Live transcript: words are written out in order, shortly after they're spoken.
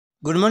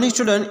Good morning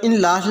student. In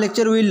last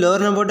lecture we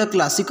learned about the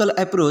classical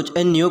approach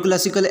and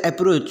neoclassical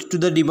approach to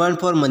the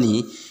demand for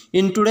money.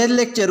 In today's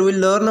lecture we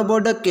learn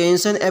about the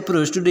Keynesian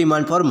approach to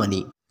demand for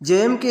money.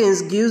 J.M.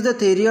 Keynes gives the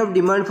theory of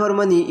demand for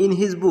money in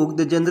his book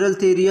The General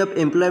Theory of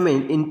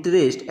Employment,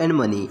 Interest and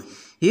Money.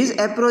 His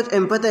approach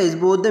emphasizes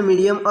both the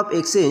medium of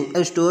exchange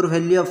and store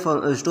value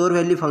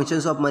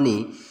functions of money.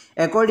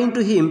 According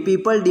to him,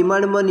 people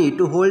demand money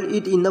to hold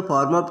it in the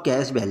form of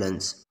cash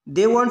balance.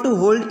 They want to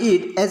hold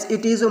it as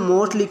it is a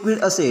most liquid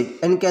asset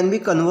and can be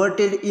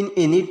converted in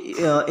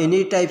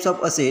any types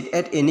of asset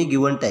at any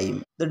given time.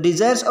 The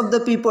desires of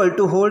the people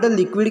to hold a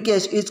liquid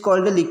cash is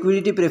called the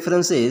liquidity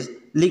preferences.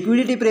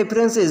 Liquidity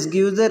preferences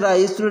gives the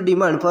rise to the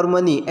demand for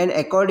money, and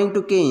according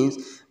to Keynes,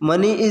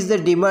 money is the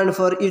demand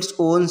for its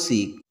own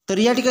sake. तर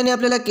या ठिकाणी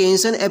आपल्याला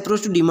केन्सन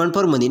approach to demand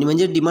for मनी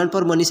म्हणजे demand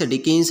for मनीसाठी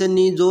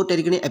केन्सननी जो त्या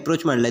ठिकाणी approach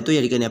मांडला आहे तो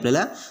या ठिकाणी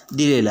आपल्याला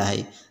दिलेला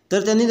आहे.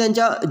 तर त्यांनी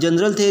त्यांच्या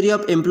general theory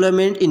of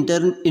employment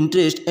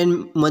interest and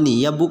मनी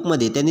या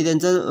बुकमध्ये त्यांनी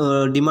त्यांचा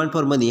डिमांड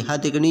फॉर मनी हा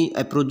ठिकाणी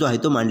अप्रोच जो आहे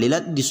तो मांडलेला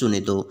दिसून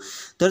येतो.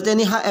 तर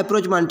त्यांनी हा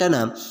अप्रोच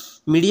मांडताना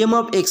medium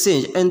of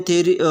exchange and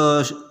theory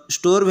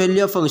store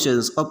value of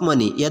functions of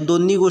मनी या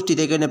दोन्ही गोष्टी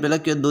त्या ठिकाणी आपल्याला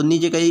किंवा दोन्ही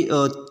जे काही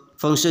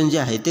फंक्शन जे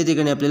आहे ते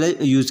ठिकाणी आपल्याला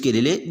यूज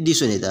केलेले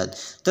दिसून येतात.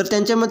 तर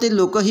त्यांच्या मते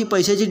लोक ही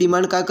पैशाची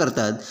डिमांड का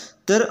करतात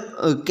तर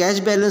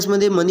कॅश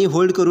बॅलन्समध्ये मनी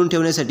होल्ड करून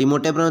ठेवण्यासाठी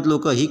मोठ्या प्रमाणात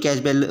लोक ही कॅश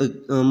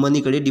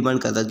मनीकडे डिमांड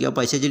करतात किंवा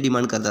पैशाची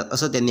डिमांड करतात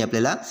असं त्यांनी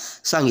आपल्याला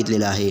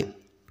सांगितलेलं आहे.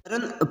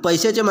 कारण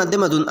पैशाच्या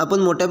माध्यमातून आपण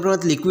मोठ्या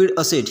प्रमाणात लिक्विड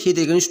असेट हे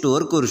ठिकाणी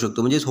स्टोअर करू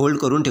शकतो म्हणजे होल्ड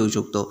करून ठेवू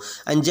शकतो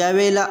आणि ज्या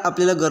वेळेला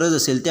आपल्याला गरज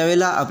असेल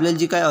त्यावेळेला आपल्याला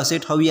जी काय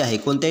असेट हवी आहे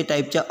कोणत्याही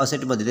टाईपच्या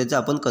असेटमध्ये त्याचं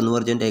आपण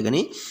कन्व्हर्जन त्या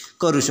ठिकाणी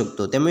करू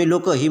शकतो. त्यामुळे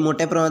लोक ही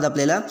मोठ्या प्रमाणात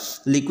आपल्याला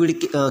लिक्विड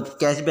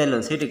कॅश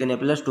बॅलन्स हे ठिकाणी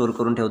आपल्याला स्टोअर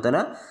करून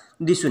ठेवताना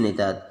दिसून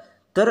येतात.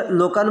 तर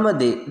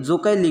लोकांमध्ये जो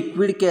काही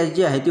लिक्विड कॅश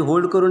जी आहे ती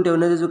होल्ड करून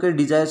ठेवण्याचे जो काही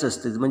डिझायर्स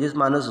असते म्हणजेच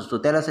मानस असतो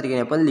त्याला ठिकाणी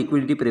आपण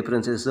लिक्विडिटी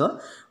प्रेफरन्सेस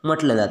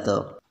म्हटलं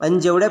जातं. आणि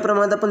जेवढ्या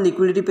प्रमाणात आपण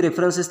लिक्विडिटी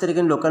प्रेफरन्सेस त्या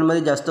ठिकाणी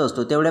लोकांमध्ये जास्त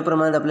असतो तेवढ्या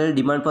प्रमाणात आपल्याला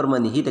डिमांड फॉर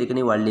मनी ही त्या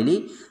ठिकाणी वाढलेली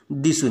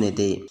दिसून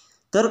येते.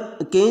 तर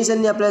केन्स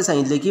यांनी आपल्याला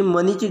सांगितले की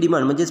मनीची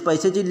डिमांड म्हणजेच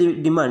पैशाची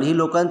डिमांड ही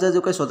लोकांचा जो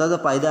काही स्वतःचा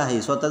फायदा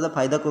आहे स्वतःचा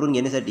फायदा करून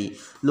घेण्यासाठी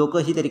लोक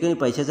ही त्या ठिकाणी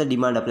पैशाचा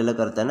डिमांड आपल्याला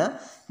करताना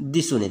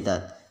दिसून येतात.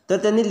 तर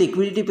त्यांनी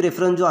लिक्विडिटी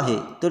प्रेफरन्स जो आहे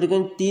तो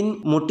ठिकाणी 3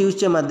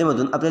 मोटिव्सच्या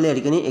माध्यमातून आपल्याला या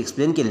ठिकाणी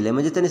एक्सप्लेन केलेलं आहे.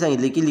 म्हणजे त्यांनी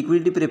सांगितले की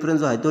लिक्विडिटी प्रेफरन्स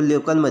जो आहे तो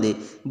लोकांमध्ये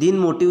 3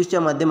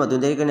 मोटिव्सच्या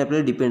माध्यमातून त्या ठिकाणी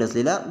आपल्याला डिपेंड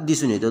असलेला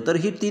दिसून येतो. तर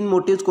ही 3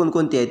 मोटिव्स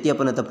कोणकोणती आहेत ती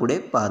आपण आता पुढे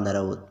पाहणार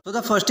आहोत. So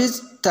the first is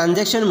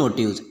transaction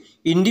motives.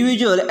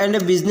 Individual and a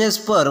business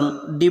firm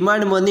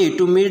demand money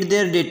to meet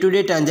their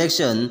day-to-day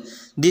transaction.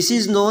 This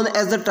is known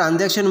as the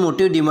transaction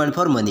motive demand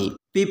for money.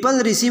 People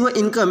receive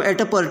income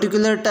at a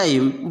particular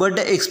time, but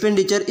the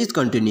expenditure is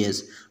continuous.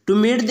 To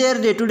meet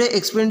their day-to-day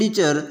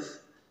expenditure,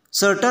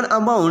 certain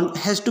amount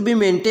has to be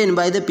maintained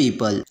by the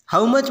people.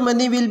 How much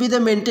money will be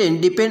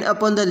maintained depend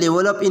upon the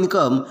level of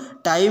income,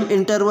 time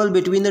interval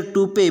between the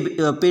two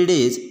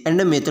paydays,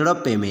 and the method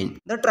of payment.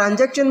 The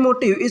transaction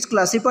motive is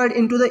classified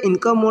into the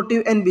income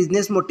motive and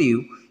business motive.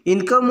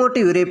 Income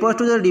motive refers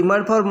to the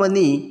demand for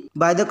money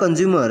by the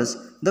consumers.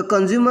 The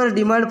consumer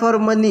demand for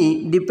money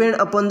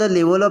depend upon the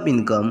level of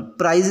income,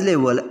 price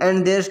level,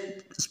 and their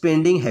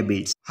spending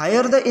habits.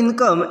 Higher the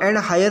income and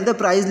higher the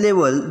price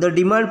level, the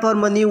demand for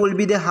money will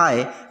be the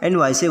high and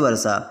vice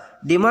versa.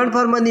 Demand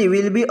for money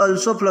will be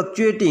also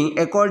fluctuating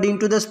according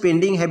to the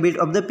spending habit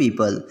of the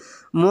people.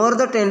 More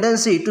the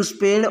tendency to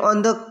spend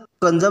on the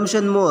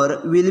consumption more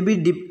will be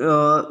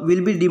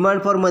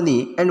demand for money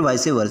and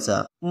vice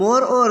versa.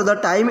 Moreover, the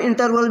time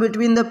interval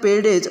between the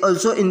paydays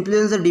also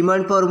influence the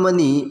demand for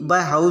money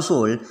by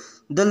household.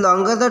 The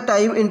longer the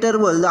time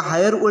interval, the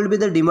higher will be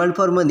the demand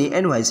for money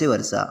and vice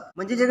versa.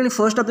 म्हणजे ज्याकडे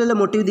first आपल्याला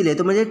motive दिले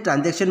तो म्हणजे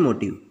transaction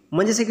motive.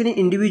 म्हणजे second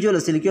individual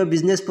असतील किंवा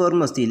business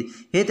firm असतील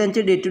हे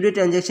त्यांचे डे टू डे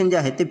ट्रान्झॅक्शन जे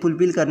आहेत ते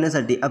फुलफिल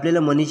करण्यासाठी आपल्याला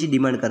मनीची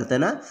डिमांड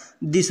करताना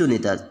दिसून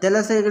येतात.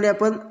 त्याला सगळीकडे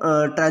आपण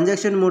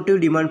ट्रान्झॅक्शन मोटिव्ह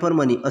डिमांड फॉर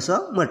मनी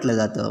असं म्हटलं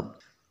जातं.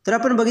 तर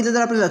आपण बघितलं तर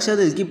आपल्या लक्षात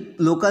येईल की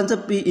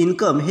लोकांचं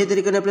इन्कम हे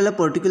ठिकाणी आपल्याला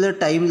पर्टिक्युलर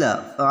टाईमला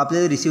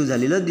आपल्याला रिसीव्ह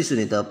झालेलं दिसून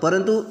येतं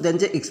परंतु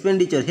त्यांचे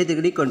एक्सपेंडिचर हे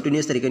ठिकाणी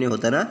कंटिन्युअस ठिकाणी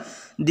होताना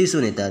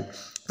दिसून येतात.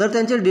 तर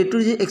त्यांचे डे टू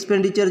डे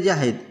एक्सपेंडिचर जे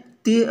आहेत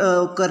ती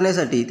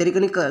करण्यासाठी त्या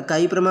ठिकाणी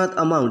काही प्रमाणात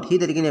अमाऊंट ही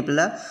त्या ठिकाणी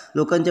आपल्याला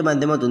लोकांच्या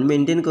माध्यमातून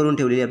मेंटेन करून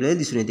ठेवलेली आपल्याला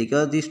दिसून येते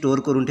किंवा ती स्टोअर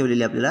करून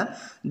ठेवलेली आपल्याला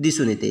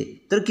दिसून येते.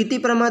 तर किती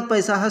प्रमाणात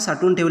पैसा हा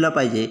साठवून ठेवला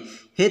पाहिजे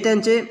हे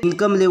त्यांचे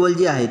इन्कम लेवल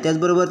जे आहे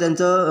त्याचबरोबर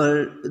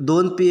त्यांचं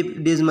 2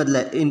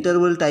 डेजमधला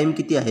इंटरवल टाईम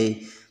किती आहे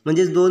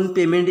म्हणजेच 2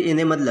 पेमेंट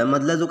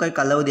येण्यामधला जो काही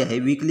कालावधी आहे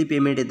वीकली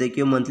पेमेंट येते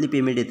किंवा मंथली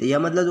पेमेंट येते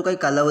यामधला जो काही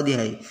कालावधी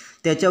आहे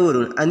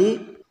त्याच्यावरून आणि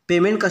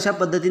पेमेंट कशा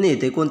पद्धतीने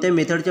येते कोणत्या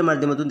मेथडच्या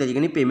माध्यमातून त्या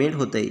ठिकाणी पेमेंट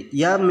होतं आहे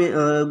या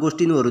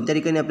गोष्टींवरून त्या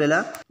ठिकाणी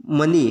आपल्याला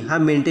मनी हा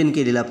मेंटेन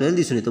केलेला आपल्याला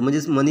दिसून येतो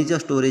म्हणजेच मनीचा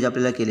स्टोरेज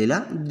आपल्याला केलेला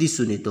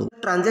दिसून येतो.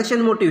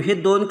 ट्रान्झॅक्शन मोटिव्ह हे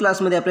 2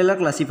 क्लासमध्ये आपल्याला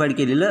क्लासिफाईड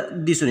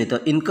केलेलं दिसून येतं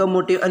इन्कम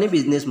मोटिव्ह आणि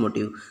बिझनेस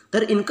मोटिव्ह.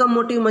 तर इन्कम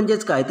मोटिव्ह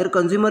म्हणजेच काय तर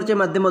कन्झ्युमरच्या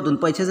माध्यमातून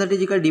पैशासाठी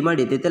जी काही डिमांड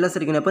येते त्याला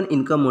ठिकाणी आपण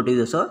इन्कम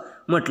मोटिव्ह असं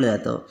म्हटलं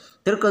जातं.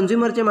 तर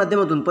कन्झ्युमरच्या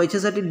माध्यमातून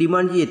पैशासाठी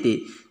डिमांड जी येते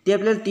ती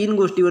आपल्याला 3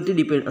 गोष्टीवरती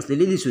डिपेंड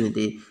असलेली दिसून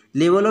येते.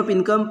 Level of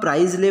income,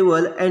 price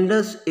level and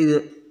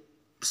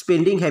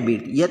spending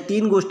habit या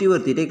 3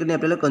 गोष्टीवरती त्याकडे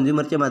आपल्याला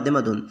कन्झ्युमरच्या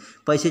माध्यमातून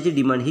पैशाची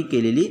डिमांड ही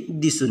केलेली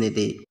दिसून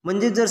येते.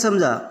 म्हणजे जर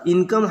समजा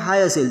इन्कम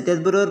हाय असेल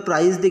त्याचबरोबर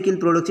प्राइस देखील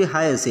प्रोडक्टची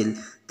हाय असेल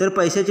तर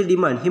पैशाची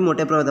डिमांड ही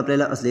मोठ्या प्रमाणात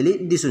आपल्याला असलेली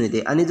दिसून येते.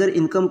 आणि जर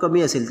इन्कम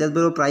कमी असेल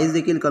त्याचबरोबर प्राइस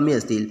देखील कमी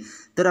असतील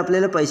तर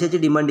आपल्याला पैशाची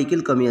डिमांड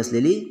देखील कमी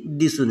असलेली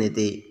दिसून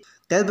येते.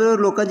 त्याचबरोबर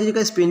लोकांची जी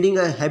काही स्पेंडिंग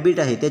हॅबिट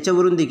आहे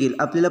त्याच्यावरून देखील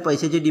आपल्याला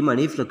पैशाची डिमांड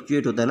ही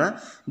फ्लक्च्युएट होताना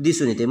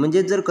दिसून येते.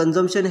 म्हणजे जर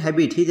कन्झम्पशन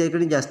हॅबिट ही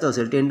त्याकडे जास्त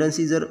असेल,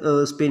 टेंडन्सी जर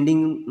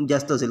स्पेंडिंग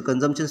जास्त असेल,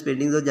 कन्झम्पशन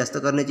स्पेंडिंग जर जास्त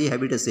करण्याची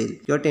हॅबिट असेल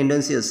किंवा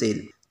टेंडन्सी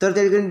असेल तर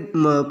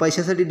त्याकडे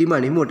पैशासाठी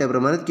डिमांड ही मोठ्या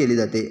प्रमाणात केली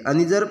जाते.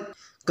 आणि जर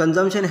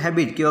कन्झम्पशन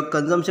हॅबिट किंवा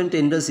कन्झम्पशन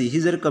टेंडन्सी ही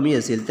जर कमी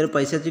असेल तर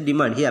पैशाची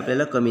डिमांड ही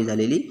आपल्याला कमी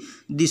झालेली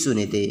दिसून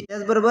येते.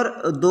 त्याचबरोबर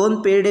 2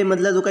 पे डे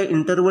मधला जो काही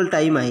इंटरवल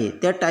टाईम आहे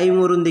त्या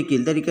टाईमवरून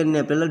देखील त्या ठिकाणी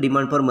आपल्याला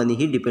demand for money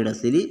he depend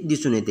असलेली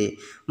दिसून येते.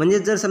 म्हणजे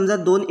जर समजा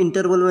 2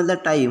 इंटरवलमधला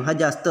टाईम हा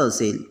जास्त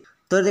असेल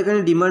तर त्या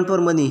ठिकाणी डिमांड फॉर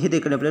मनी हे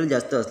त्याकडे आपल्याला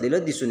जास्त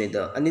असलेलं दिसून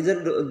येतं. आणि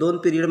जर 2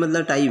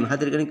 पिरियडमधला टाईम हा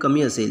त्या ठिकाणी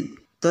कमी असेल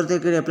तर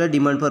त्याकडे आपल्याला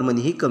डिमांड फॉर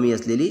मनी ही कमी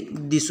असलेली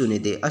दिसून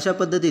येते. अशा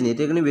पद्धतीने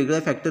त्याकडे वेगळ्या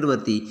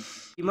फॅक्टरवरती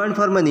demand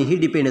for money he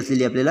depend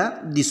असलेली आपल्याला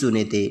दिसून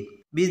येते.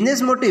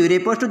 Business motive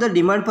refers to the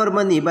demand for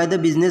money by the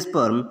business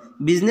firm.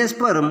 Business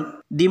firm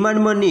demand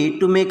money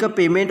to make a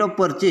payment of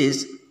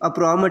purchase of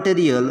raw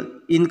material,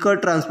 incur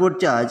transport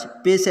charge,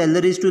 pay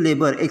salaries to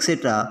labor,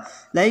 etc.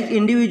 Like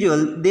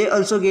individual, they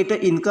also get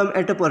an income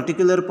at a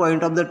particular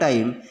point of the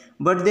time,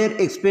 but their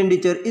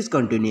expenditure is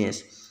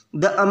continuous.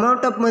 The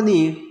amount of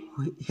money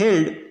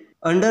held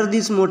under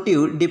this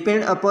motive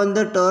depend upon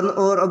the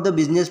turnover of the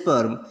business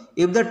firm.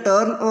 If the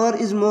turnover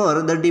is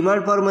more, the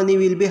demand for money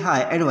will be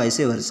high and vice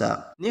versa.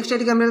 Next या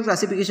ठिकाणी आपल्याला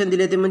classification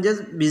दिले ते म्हणजे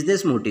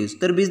business motives.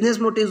 तर business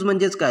motives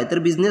म्हणजेच काय तर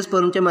बिझनेस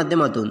फर्मच्या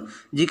माध्यमातून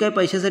जी काही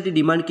पैशासाठी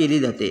डिमांड केली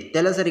जाते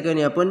त्याला या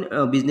ठिकाणी आपण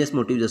बिझनेस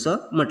मोटिव्ह जसं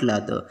म्हटलं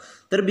जातं.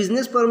 तर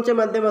बिझनेस फर्मच्या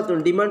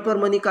माध्यमातून डिमांड फॉर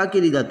मनी का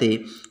केली जाते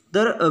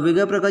तर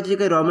वेगळ्या प्रकारचे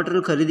काही रॉ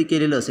मटेरियल खरेदी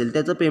केलेलं असेल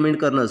त्याचं पेमेंट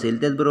करणं असेल,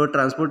 त्याचबरोबर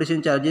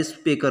ट्रान्सपोर्टेशन चार्जेस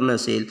पे करणं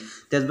असेल,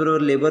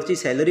 त्याचबरोबर लेबरची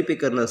सॅलरी पे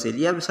करणं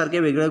असेल,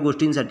 यासारख्या वेगळ्या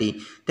गोष्टींसाठी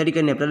त्या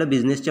ठिकाणी आपल्याला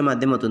बिझनेसच्या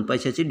माध्यमातून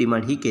पैशाची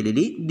डिमांड ही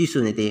केलेली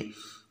दिसून येते.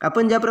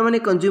 आपण ज्याप्रमाणे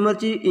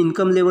कन्झ्युमरची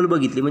इन्कम लेवल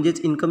बघितली म्हणजेच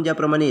इन्कम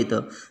ज्याप्रमाणे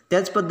येतं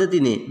त्याच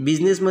पद्धतीने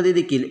बिझनेसमध्ये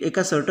देखील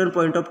एका सर्टन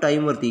पॉईंट ऑफ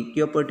टाईमवरती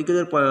किंवा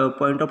पर्टिक्युलर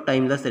पॉईंट ऑफ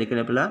टाईमलाच त्या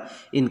ठिकाणी आपल्याला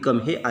इन्कम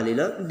हे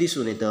आलेलं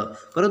दिसून येतं.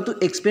 परंतु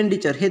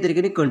एक्सपेंडिचर हे त्या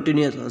ठिकाणी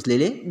कंटिन्युअस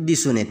असलेले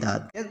दिसून येतात.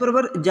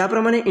 त्याचबरोबर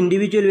ज्याप्रमाणे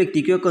इंडिव्हिज्युअल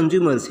व्यक्ती किंवा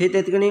कन्झ्युमर्स हे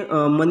त्या ठिकाणी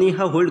मनी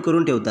हा होल्ड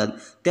करून ठेवतात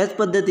त्याच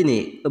पद्धतीने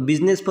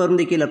बिझनेस फर्म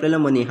देखील आपल्याला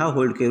मनी हा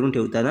होल्ड करून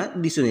ठेवताना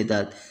दिसून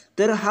येतात.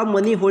 तर हा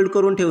मनी होल्ड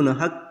करून ठेवणं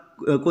हा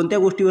कोणत्या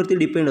गोष्टीवरती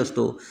डिपेंड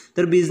असतो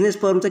तर बिझनेस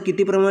फर्मचा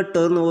किती प्रमाणात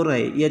टर्नओव्हर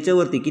आहे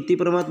याच्यावरती, किती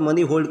प्रमाणात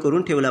मनी होल्ड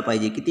करून ठेवला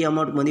पाहिजे, किती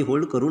अमाऊंट मनी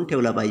होल्ड करून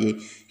ठेवला पाहिजे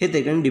हे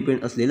त्याकडे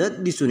डिपेंड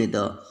असलेलं दिसून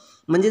येतं.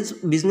 म्हणजेच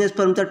बिझनेस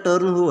फर्मचा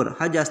टर्नओव्हर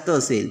हा जास्त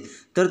असेल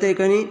तर त्या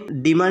ठिकाणी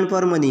डिमांड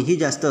फॉर मनी ही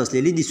जास्त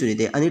असलेली दिसून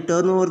येते आणि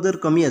टर्नओव्हर जर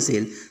कमी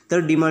असेल तर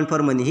डिमांड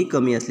फॉर मनी ही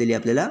कमी असलेली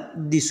आपल्याला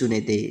दिसून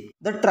येते.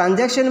 The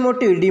transaction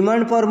motive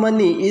demand for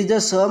money is the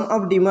some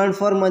of demand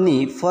for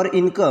money for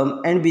income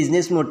and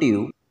business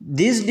motive.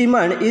 This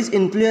demand is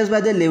influenced by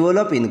the level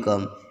of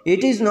income.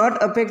 It is not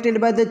affected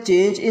by the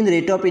change in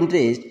rate of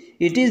interest.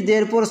 It is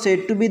therefore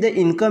said to be the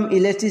income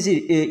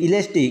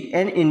elastic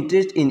and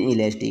interest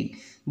inelastic.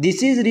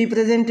 This is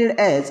represented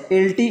as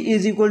LT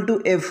is equal to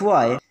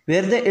FY,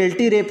 where the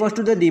LT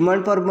refers to the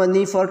demand for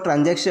money for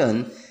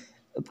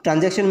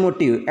transaction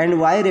motive and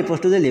Y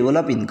refers to the level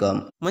of income.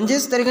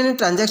 म्हणजेच त्या ठिकाणी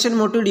transaction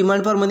motive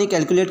demand for money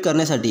calculate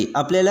करण्यासाठी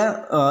आपल्याला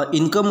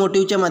income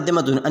मोटिव्हच्या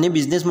माध्यमातून आणि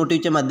business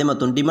मोटिव्हच्या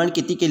माध्यमातून demand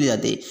किती केली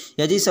जाते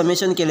याची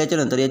समेशन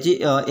केल्याच्यानंतर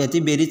याची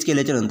बेरीज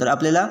केल्याच्यानंतर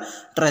आपल्याला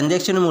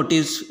transaction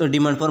motive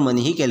demand for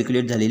money he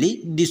calculate झालेली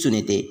दिसून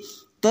येते.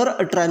 तर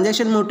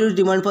ट्रान्झॅक्शन मोटिव्ह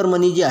डिमांड फॉर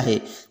मनी जी आहे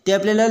ते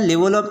आपल्याला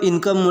लेवल ऑफ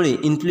इन्कममुळे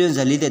इन्फ्लुएन्स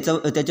झाली,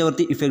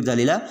 त्याच्यावरती इफेक्ट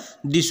झालेला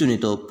दिसून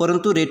येतो.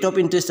 परंतु रेट ऑफ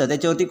इंटरेस्टचा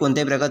त्याच्यावरती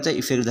कोणत्याही प्रकारचा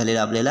इफेक्ट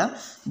झालेला आपल्याला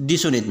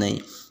दिसून येत नाही.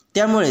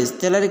 त्यामुळेच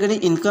त्याला ठिकाणी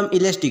इन्कम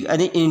इलॅस्टिक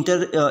आणि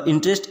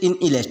इंटरेस्ट इन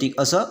इलॅस्टिक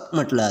असं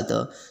म्हटलं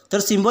जातं. तर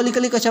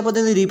सिम्बॉलिकली कशा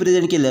पद्धतीने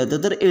रिप्रेझेंट केलं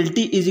जातं तर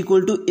LT is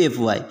equal to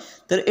FY.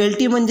 तर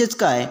LT म्हणजेच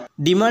काय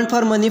demand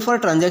for money for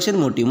transaction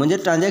motive. म्हणजे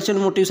ट्रान्झॅक्शन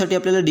मोटिव्हसाठी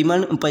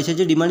आपल्याला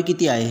पैशाची डिमांड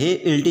किती आहे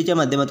हे LTच्या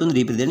माध्यमातून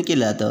रिप्रेझेंट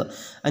केलं जातं.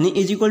 आणि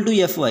is equal to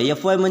FY.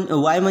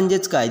 Y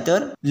म्हणजेच काय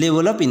तर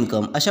लेवल ऑफ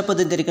इन्कम. अशा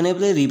पद्धतीने ठिकाणी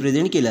आपल्याला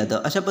रिप्रेझेंट केलं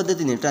जातं. अशा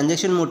पद्धतीने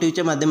ट्रान्झॅक्शन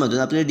मोटिव्हच्या माध्यमातून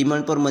आपल्याला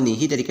डिमांड फॉर मनी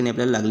ही त्या ठिकाणी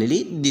आपल्याला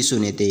लागलेली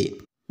दिसून येते.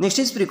 Next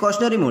is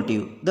precautionary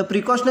motive. The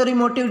precautionary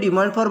motive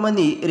demand for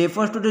money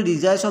refers to the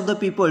desires of the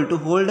people to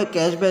hold a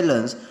cash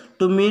balance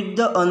to meet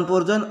the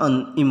unforeseen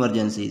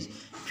emergencies.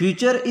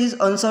 Future is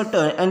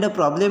uncertain and a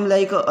problem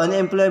like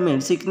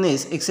unemployment,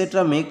 sickness,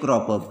 etc. may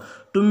crop up.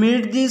 To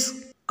meet these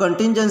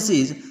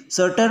contingencies,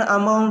 certain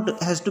amount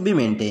has to be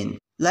maintained.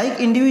 Like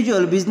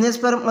individual, business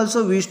firm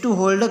also wish to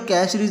hold a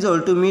cash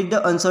reserve to meet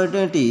the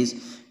uncertainties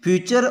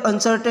Future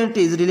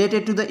uncertainties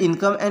related to the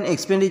income and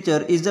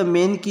expenditure is the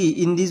main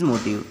key in this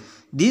motive.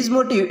 This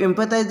motive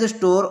emphasizes the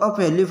store of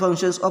value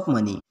functions of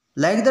money.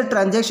 Like the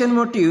transaction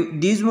motive,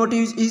 these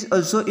motives is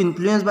also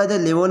influenced by the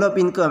level of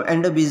income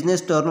and the business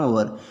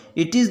turnover.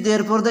 It is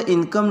therefore the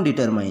income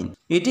determined.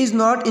 It is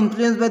not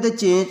influenced by the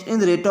change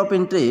in rate of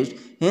interest,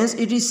 hence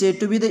it is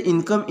said to be the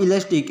income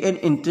elastic and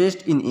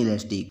interest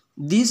inelastic.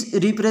 This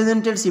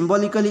represented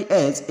symbolically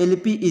as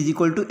LP is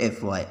equal to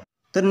FY.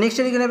 तर next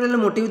या ठिकाणी आपल्याला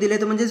motive दिले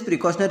तर म्हणजेच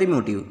precautionary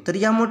motive. तर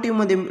या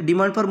मोटिव्हमध्ये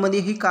demand for मनी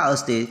ही का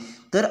असते,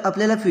 तर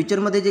आपल्याला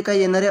फ्युचरमध्ये जे काही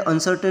येणारे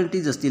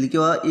अनसर्टनिटीज असतील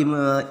किंवा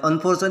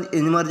अनफॉर्च्युनेट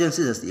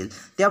इमर्जन्सीज असतील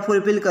त्या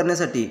फुलफिल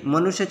करण्यासाठी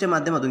मनुष्याच्या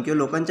माध्यमातून किंवा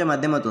लोकांच्या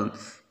माध्यमातून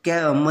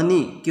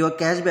मनी किंवा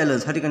कॅश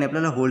बॅलन्स ह्या ठिकाणी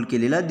आपल्याला होल्ड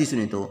केलेला दिसून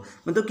येतो.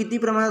 मग तो किती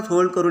प्रमाणात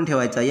होल्ड करून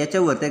ठेवायचा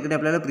याच्यावर त्याकडे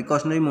आपल्याला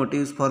precautionary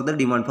motives for the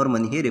demand for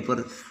मनी हे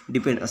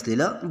डिपेंड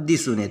असलेलं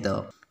दिसून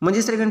येतं.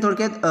 म्हणजेच त्या ठिकाणी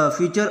थोडक्यात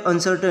फ्युचर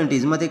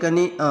अनसर्टनिटीज मग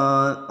ठिकाणी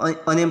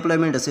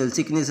अनएम्प्लॉयमेंट असेल,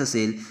 सिकनेस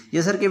असेल,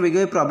 यासारखे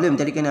वेगवेगळे प्रॉब्लेम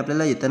त्या ठिकाणी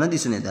आपल्याला येताना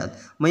दिसून येतात.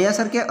 मग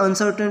यासारख्या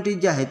अनसर्टनिटीज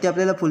ज्या आहेत ते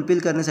आपल्याला फुलफिल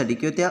करण्यासाठी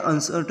किंवा त्या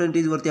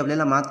अनसर्टनिटीजवरती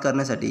आपल्याला मात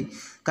करण्यासाठी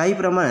काही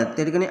प्रमाणात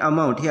त्या ठिकाणी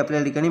अमाऊंट ही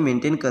आपल्या ठिकाणी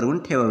मेंटेन करून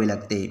ठेवावी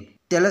लागते.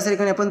 त्यालाच त्या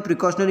ठिकाणी आपण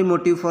precautionary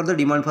motive for the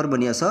demand for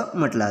मनी असं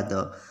म्हटलं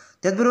जातं.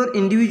 त्याचबरोबर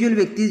इंडिव्हिज्युअल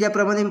व्यक्ती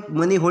ज्याप्रमाणे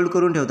मनी होल्ड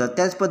करून ठेवतात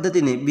त्याच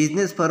पद्धतीने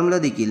बिझनेस फर्मला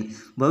देखील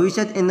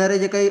भविष्यात येणारे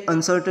जे काही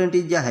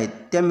अनसर्टनिटीज ज्या आहेत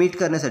त्या मीट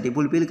करण्यासाठी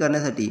फुलफिल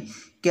करण्यासाठी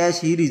कॅश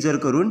ही रिझर्व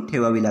करून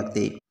ठेवावी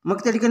लागते. मग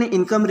त्या ठिकाणी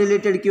इन्कम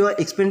रिलेटेड किंवा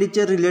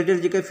एक्सपेंडिचर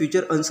रिलेटेड जे काही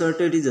फ्युचर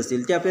अनसर्टनिटीज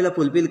असतील ते आपल्याला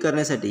फुलफिल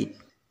करण्यासाठी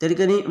त्या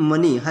ठिकाणी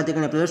मनी हा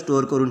ठिकाणी आपल्याला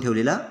स्टोअर करून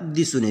ठेवलेला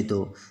दिसून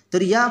येतो.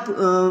 तर या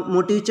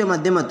मोटिव्हच्या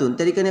माध्यमातून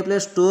त्या ठिकाणी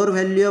आपल्याला store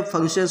value of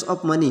functions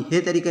of मनी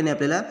हे त्या ठिकाणी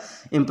आपल्याला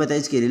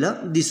एम्पथाइज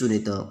केलेलं दिसून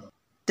येतं.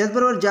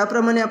 त्याचबरोबर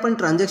ज्याप्रमाणे आपण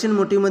ट्रान्झॅक्शन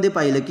मोटिव्हमध्ये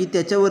पाहिलं की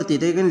त्याच्यावरती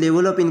त्या ठिकाणी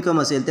लेवल ऑफ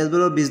इन्कम असेल,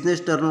 त्याचबरोबर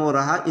बिझनेस टर्नओव्हर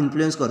हा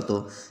इन्फ्लुएन्स करतो,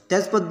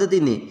 त्याच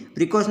पद्धतीने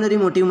प्रिकॉशनरी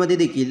मोटिव्हमध्ये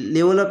देखील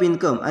लेवल ऑफ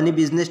इन्कम आणि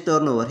बिझनेस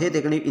टर्नओव्हर हे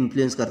त्या ठिकाणी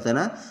इन्फ्लुएन्स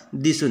करताना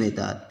दिसून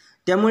येतात.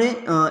 त्यामुळे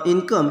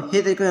इन्कम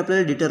हे त्या ठिकाणी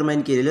आपल्याला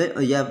डिटरमाइन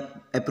केलेलं या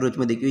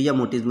अप्रोचमध्ये किंवा या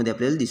मोटिव्हमध्ये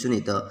आपल्याला दिसून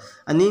येतं.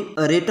 आणि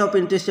रेट ऑफ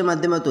इंटरेस्टच्या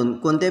माध्यमातून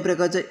कोणत्याही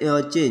प्रकारचा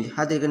चेंज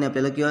हा त्या ठिकाणी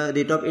आपल्याला किंवा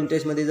रेट ऑफ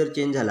इंटरेस्टमध्ये जर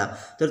चेंज झाला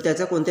तर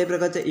त्याचा कोणत्याही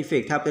प्रकारचा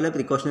इफेक्ट हा आपल्याला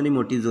प्रिकॉशनरी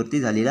मोटिव्हवरती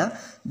झालेला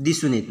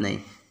दिसून येत नाही.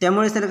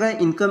 त्यामुळे त्या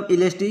ठिकाणी इन्कम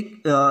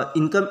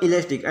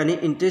इलॅस्टिक आणि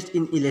इंटरेस्ट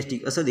इन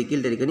इलॅस्टिक असं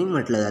देखील त्या ठिकाणी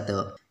म्हटलं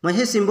जातं. मग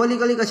हे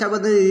सिम्बॉलिकली कशा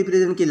पद्धतीने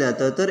रिप्रेझेंट केलं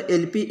जातं, तर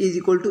LP is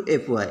equal to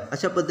FY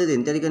अशा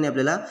पद्धतीने त्या ठिकाणी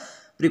आपल्याला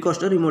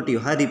प्रिकॉशनरी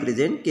मोटिव्ह हा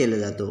रिप्रेझेंट केला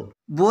जातो.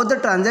 Both the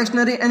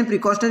ट्रान्झॅक्शनरी and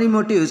precautionary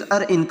motives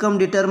R income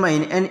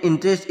determine and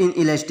interest in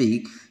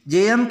elastic.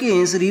 J.M.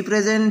 Keynes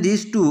represent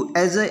these two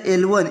as a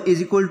L1 is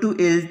equal to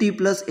LT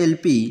plus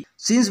LP.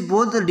 Since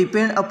both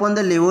depend upon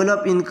the level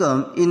of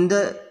income in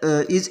the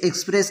is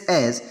expressed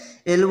as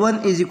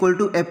L1 is equal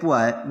to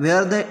FY,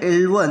 where the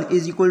L1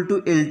 is equal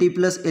to LT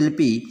plus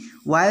LP.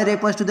 Y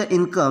refers to the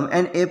income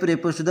and F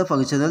refers to the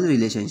functional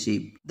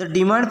relationship. The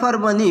demand for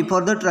money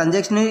for the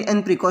transactionary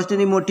and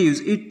precautionary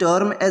motives is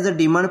termed as the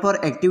demand for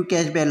active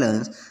cash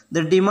balance.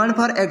 The demand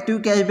for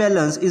active cash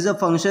balance is a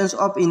function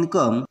of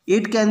income.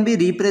 It can be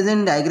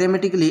represented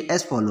diagrammatically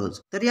as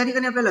follows. तर या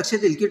ठिकाणी आपल्या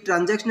लक्षात येईल की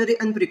ट्रान्झॅक्शनरी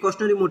आणि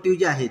precautionary motive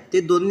जे आहेत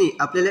ते दोन्ही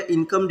आपल्याला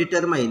इन्कम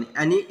डिटरमाइन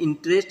आणि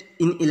इंटरेस्ट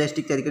इन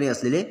इलॅस्टिक त्या ठिकाणी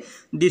असलेले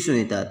दिसून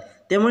येतात.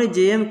 त्यामुळे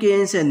J.M.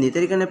 Keynes यांनी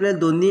त्या ठिकाणी आपल्याला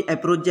दोन्ही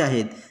अप्रोच जे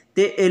आहेत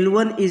ते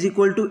L1 is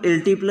equal to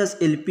LT plus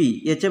LP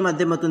याच्या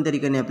माध्यमातून त्या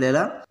ठिकाणी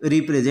आपल्याला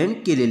रिप्रेझेंट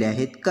केलेले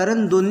आहेत.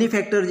 कारण दोन्ही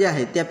फॅक्टर जे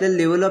आहेत ते आपल्याला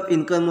लेवल ऑफ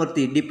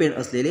इन्कमवरती डिपेंड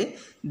असलेले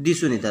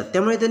दिसून येतात.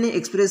 त्यामुळे त्यांनी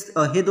एक्सप्रेस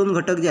हे दोन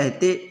घटक जे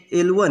आहेत ते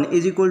L1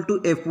 is equal to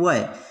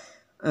FY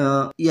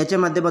याच्या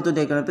माध्यमातून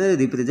त्या ठिकाणी आपल्याला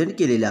रिप्रेझेंट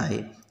केलेलं आहे.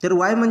 तर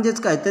Y म्हणजेच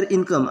काय, तर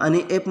इन्कम आणि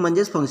F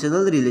म्हणजेच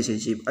फंक्शनल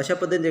रिलेशनशिप अशा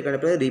पद्धतीने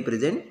आपल्याला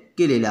रिप्रेझेंट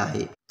केलेलं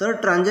आहे. तर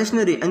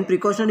ट्रान्झॅक्शनरी आणि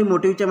प्रिकॉशनरी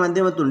मोटिव्हच्या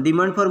माध्यमातून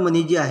डिमांड फॉर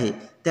मनी जी आहे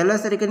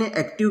त्यालाच त्या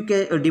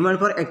ठिकाणी demand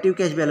for active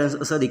cash balance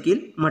असं देखील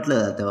म्हटलं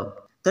जातं.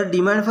 तर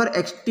demand for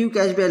active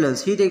cash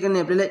balance ही ठिकाणी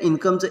आपल्याला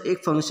इन्कमचं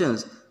एक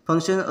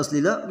फंक्शन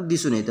असलेलं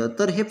दिसून येतं.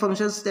 तर हे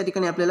फंक्शन्स त्या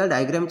ठिकाणी आपल्याला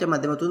डायग्रामच्या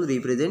माध्यमातून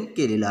रिप्रेझेंट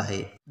केलेलं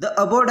आहे. The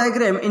above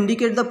diagram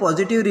indicate the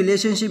positive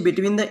relationship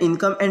between the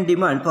income and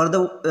demand for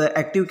the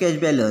active cash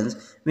balance.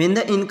 When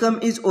the income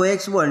is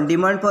OX1,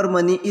 demand for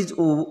money is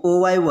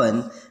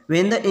OY1.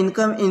 When the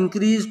income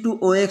increase to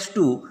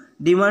OX2,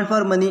 demand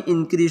for money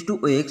increase to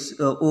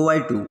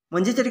OY2.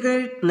 म्हणजे त्या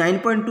ठिकाणी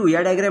 9.2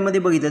 या डायग्राममध्ये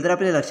बघितलं तर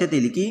आपल्याला लक्षात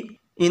येईल की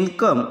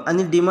इन्कम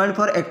आणि demand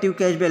for active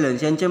cash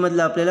balance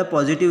यांच्यामधलं आपल्याला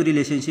पॉझिटिव्ह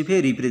रिलेशनशिप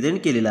हे रिप्रेझेंट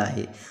केलेलं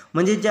आहे.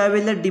 म्हणजे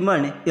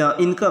ज्यावेळेला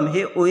इन्कम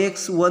हे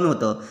OX1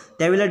 होतं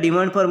त्यावेळेला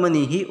demand for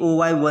money he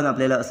OY1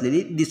 आपल्याला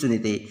असलेली दिसून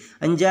येते.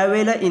 आणि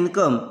ज्यावेळेला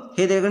इन्कम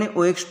हे त्या ठिकाणी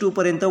OX2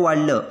 पर्यंत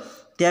वाढलं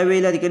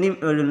त्यावेळेला ठिकाणी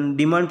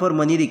डिमांड फॉर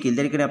मनी देखील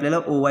त्या ठिकाणी आपल्याला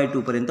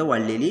OY2 पर्यंत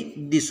वाढलेली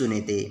दिसून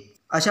येते.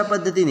 अशा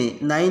पद्धतीने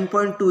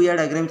 9.2 या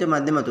डायग्रामच्या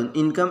माध्यमातून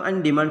इन्कम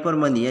आणि demand for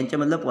money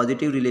यांच्यामधलं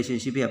positive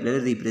relationship हे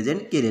आपल्याला रिप्रेझेंट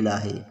केलेलं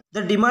आहे.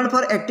 The demand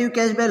for active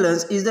cash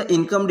balance is the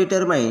income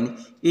determined.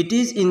 It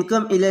is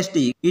income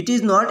elastic. It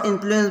is not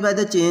influenced by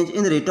the change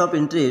in rate of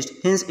interest,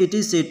 hence it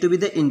is sed to be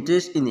the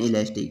interest in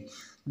elastic.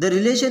 The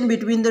relation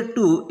between the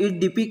two is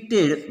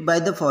depicted by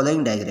the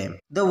following diagram.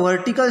 The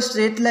vertical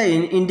straight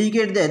line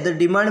indicates that the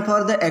demand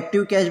for the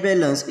active cash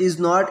balance is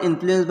not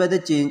influenced by the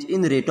change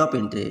in rate of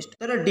interest.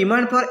 तर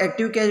demand for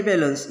active cash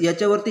balance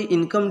याच्यावरती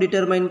income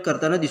determine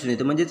करताना दिसून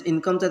येतं, म्हणजेच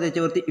इन्कमचा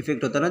त्याच्यावरती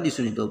effect होताना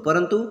दिसून येतो.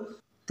 परंतु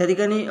त्या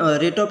ठिकाणी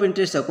रेट ऑफ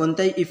इंटरेस्टचा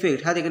कोणताही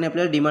इफेक्ट हा ठिकाणी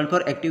आपल्याला डिमांड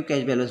फॉर ॲक्टिव्ह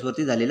कॅश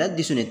बॅलन्सवरती झालेला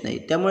दिसून येत नाही.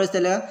 त्यामुळेच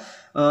त्याला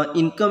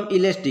इन्कम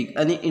इलॅस्टिक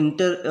आणि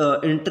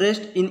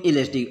इंटरेस्ट इन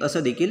इलॅस्टिक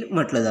असं देखील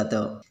म्हटलं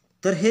जातं.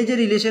 तर हे जे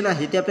रिलेशन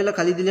आहे ते आपल्याला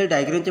खाली दिलेल्या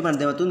डायग्रामच्या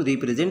माध्यमातून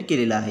रिप्रेझेंट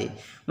केलेलं आहे.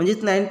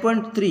 म्हणजेच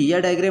 9.3 या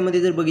डायग्राममध्ये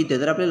जर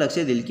बघितलं तर आपल्याला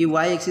लक्षात येईल की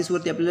वाय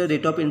ॲक्सिसवरती आपल्याला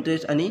रेट ऑफ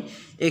इंटरेस्ट आणि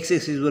x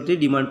ॲक्सिसवरती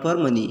demand for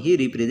money he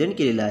represent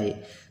केलेलं आहे.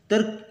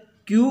 तर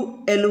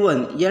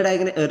QL1 या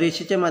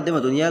रेषेच्या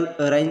माध्यमातून या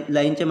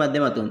लाईनच्या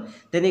माध्यमातून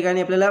त्या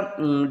ठिकाणी आपल्याला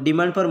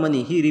demand for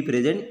money he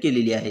represent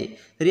केलेली आहे.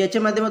 तर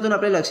याच्या माध्यमातून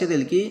आपल्याला लक्षात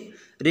येईल की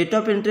रेट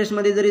ऑफ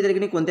इंटरेस्टमध्ये जरी त्या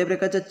ठिकाणी कोणत्या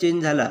प्रकारचा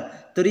चेंज झाला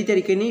तरी त्या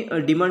ठिकाणी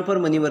डिमांड फॉर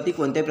मनीवरती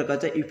कोणत्याही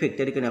प्रकारचा इफेक्ट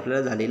त्या ठिकाणी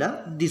आपल्याला झालेला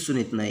दिसून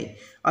येत नाही.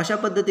 अशा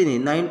पद्धतीने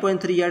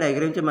 9.3 या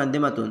डायग्रामच्या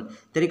माध्यमातून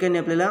त्या ठिकाणी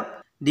आपल्याला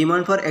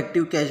demand for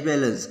active cash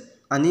balance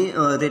आणि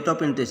रेट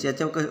ऑफ इंटरेस्ट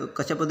याच्या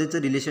कशा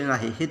पद्धतीचं रिलेशन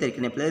आहे हे त्या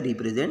ठिकाणी आपल्याला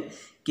रिप्रेझेंट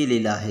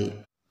केलेलं आहे.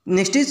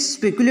 Next is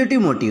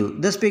speculative motive.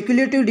 The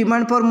speculative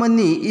demand for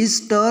money is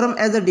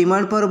termed as a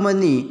demand for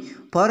money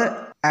for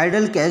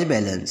idle cash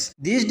balance.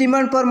 This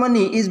demand for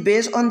money is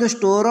based on the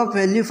store of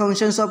value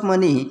functions of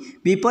money.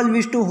 People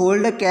wish to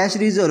hold a cash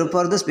reserve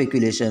for the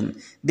speculation.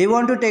 They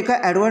want to take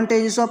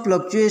advantages of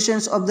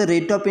fluctuations of the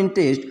rate of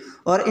interest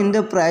or in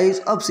the price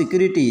of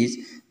securities.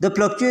 The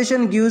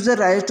fluctuation gives the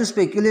rise to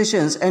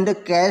speculations, and the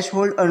cash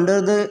hold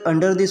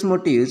under these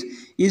motives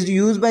is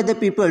used by the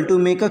people to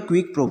make a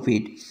quick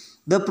profit.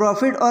 The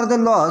profit or the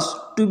loss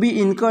to be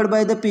incurred by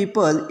the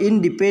people will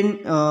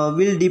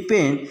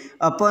depend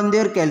upon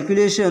their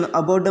calculation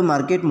about the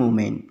market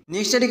movement.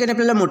 Next या ठिकाणी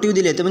आपल्याला motive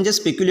दिले तर म्हणजे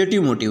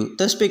speculative motive.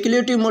 तर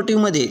speculative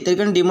मोटिव्हमध्ये त्या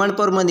ठिकाणी demand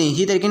for मनी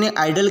ही त्या ठिकाणी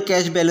आयडल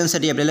कॅश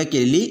बॅलन्ससाठी आपल्याला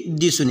केलेली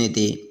दिसून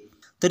येते.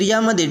 तर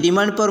यामध्ये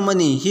डिमांड फॉर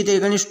मनी ही त्या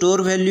ठिकाणी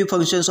स्टोअर व्हॅल्यू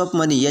फंक्शन्स ऑफ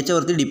मनी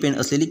याच्यावरती डिपेंड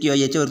असलेली किंवा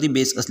याच्यावरती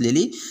बेस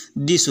असलेली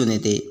दिसून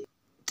येते.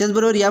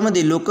 त्याचबरोबर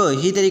यामध्ये लोक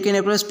ही त्या ठिकाणी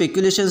आपल्याला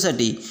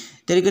स्पेक्युलेशनसाठी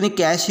त्या ठिकाणी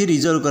कॅश ही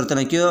रिझर्व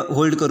करताना किंवा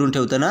होल्ड करून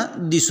ठेवताना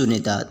दिसून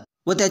येतात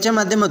व त्याच्या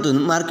माध्यमातून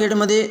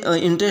मार्केटमध्ये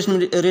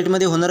इंटरेस्ट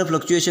रेटमध्ये होणारं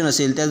फ्लक्च्युएशन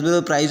असेल, त्याचबरोबर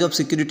प्राइस ऑफ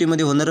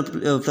सिक्युरिटीमध्ये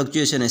होणारं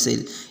फ्लक्च्युएशन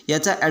असेल,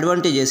 याचा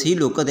ॲडव्हान्टेजेस ही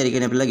लोक त्या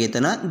ठिकाणी आपल्याला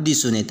घेताना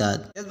दिसून येतात.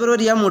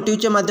 त्याचबरोबर या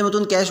मोटिव्हच्या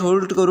माध्यमातून कॅश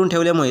होल्ड करून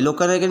ठेवल्यामुळे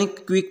लोकांना ठिकाणी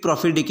क्विक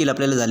प्रॉफिट देखील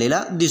आपल्याला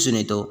झालेला दिसून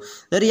येतो.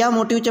 तर या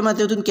मोटिव्हच्या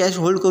माध्यमातून कॅश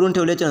होल्ड करून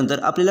ठेवल्याच्या नंतर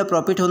आपल्याला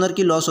प्रॉफिट होणार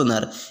की लॉस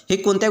होणार हे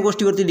कोणत्या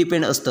गोष्टीवरती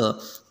डिपेंड असतं.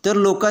 तर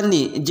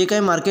लोकांनी जे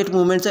काही मार्केट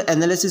मुवमेंटचं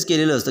ॲनालिसिस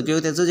केलेलं असतं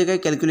किंवा त्याचं जे काही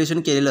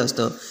कॅल्क्युलेशन केलेलं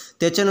असतं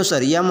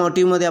त्याच्यानुसार या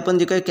मोटिव्हमध्ये आपण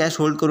जे काही कॅश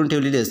होल्ड करून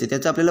ठेवलेली असते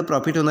त्याचं आपल्याला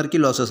प्रॉफिट होणार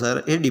की लॉस होणार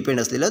हे डिपेंड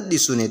असलेलं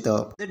दिसून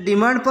येतं. The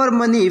demand for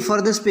money for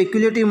the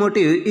speculative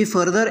motive is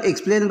further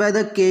explain by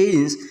the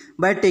Keynes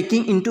by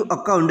taking into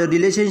account the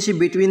relationship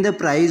between the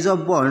price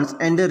of bonds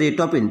and the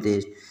rate of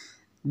interest.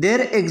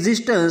 Their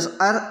existence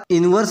are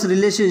inverse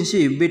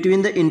relationship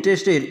between the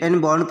interest rate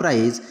and bond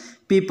price.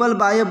 People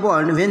buy a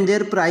bond when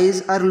their price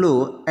are low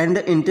and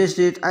the interest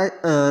rate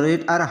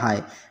are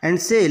high, and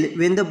sell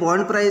when the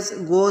bond price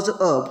goes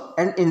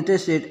up and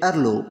interest rate are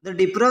low. The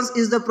difference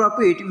is the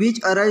profit which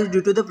arises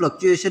due to the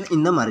fluctuation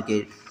in the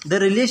market.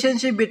 The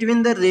relationship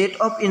between the rate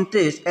of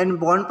interest and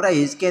bond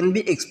price can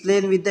be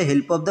explained with the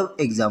help of the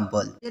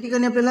example. या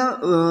ठिकाणी आपल्याला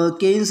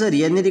केन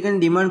sir यांनी ठिकाणी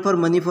demand for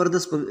money for the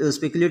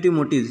speculative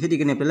motive हे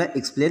ठिकाणी आपल्याला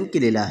explain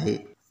केलेलं आहे.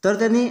 तर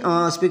त्यांनी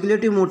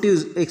स्पेक्युलेटिव्ह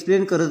मोटिव्स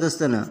एक्सप्लेन करत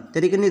असताना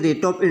त्या ठिकाणी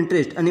रेट ऑफ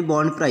इंटरेस्ट आणि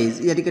बॉन्ड प्राईस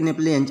या ठिकाणी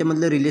आपल्याला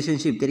यांच्यामधलं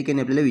रिलेशनशिप त्या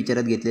ठिकाणी आपल्याला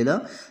विचारात घेतलेलं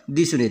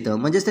दिसून येतं.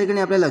 म्हणजेच त्या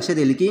ठिकाणी आपल्याला लक्षात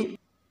येईल की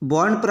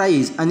बॉन्ड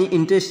प्राईस आणि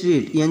इंटरेस्ट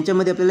रेट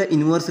यांच्यामध्ये आपल्याला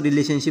इन्व्हर्स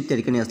रिलेशनशिप त्या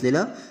ठिकाणी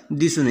असलेलं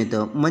दिसून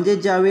येतं. म्हणजे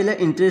ज्यावेळेला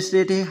इंटरेस्ट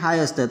रेट हे हाय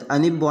असतात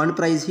आणि बॉन्ड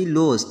प्राईस ही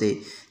लो असते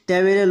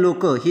त्यावेळेला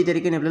लोक ही त्या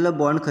ठिकाणी आपल्याला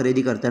बॉन्ड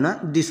खरेदी करताना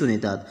दिसून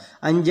येतात,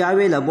 आणि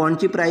ज्यावेळेला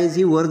बॉन्डची प्राईस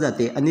ही वर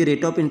जाते आणि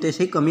रेट ऑफ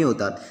इंटरेस्ट हे कमी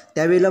होतात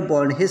त्यावेळेला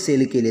बॉन्ड हे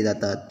सेल केले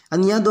जातात.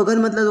 आणि या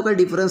दोघांमधला जो काही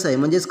डिफरन्स आहे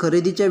म्हणजेच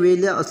खरेदीच्या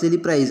वेळेला असलेली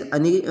प्राईस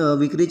आणि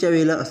विक्रीच्या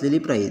वेळेला असलेली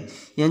प्राईस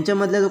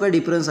यांच्यामधला जो काही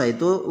डिफरन्स आहे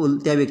तो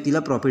त्या व्यक्तीला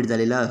प्रॉफिट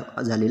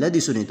झालेला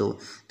दिसून येतो.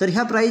 तर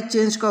ह्या प्राईस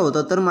चेंज का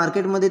होतं तर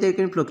मार्केटमध्ये त्या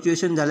ठिकाणी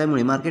फ्लक्च्युएशन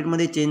झाल्यामुळे,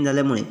 मार्केटमध्ये चेंज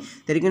झाल्यामुळे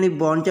त्या ठिकाणी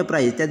बॉन्डच्या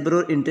प्राईस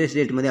त्याचबरोबर इंटरेस्ट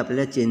रेटमध्ये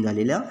आपल्याला चेंज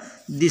झालेला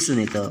दिसून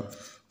येतं.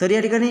 तर या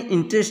ठिकाणी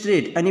इंटरेस्ट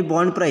रेट आणि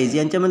बॉन्ड प्राईस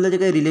यांच्यामधलं जे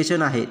काही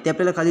रिलेशन आहे ते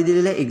आपल्याला खाली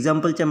दिलेल्या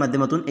एक्झाम्पलच्या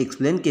माध्यमातून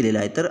एक्सप्लेन केलेलं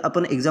आहे. तर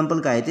आपण एक्झाम्पल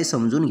काय आहे ते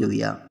समजून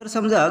घेऊया. तर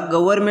समजा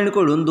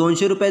गव्हर्नमेंटकडून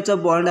 200 रुपयाचा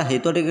बॉन्ड आहे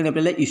तो ठिकाणी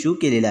आपल्याला इश्यू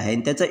केलेला आहे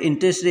आणि त्याचा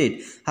इंटरेस्ट रेट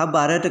हा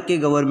 12%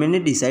 गव्हर्नमेंटने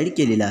डिसाईड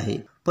केलेला आहे.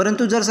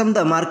 परंतु जर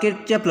समजा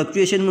मार्केटच्या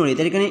फ्लक्च्युएशनमुळे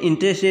त्या ठिकाणी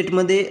इंटरेस्ट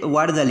रेटमध्ये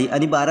वाढ झाली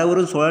आणि 12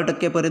 वरून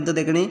 16% त्या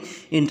ठिकाणी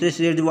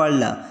इंटरेस्ट रेट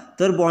वाढला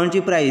तर बॉन्डची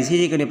प्राईस ही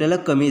ठिकाणी आपल्याला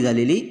कमी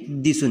झालेली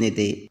दिसून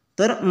येते.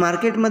 तर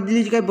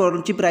मार्केटमधली जी काही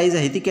बॉन्डची प्राईस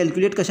आहे ती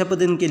कॅल्क्युलेट कशा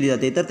पद्धतीने केली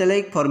जाते तर त्याला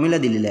एक फॉर्म्युला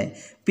दिलेला आहे,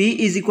 P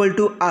 =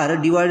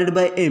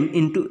 R/M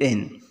 × N.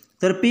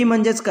 तर P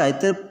म्हणजेच काय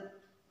तर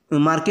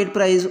market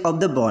price of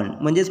the bond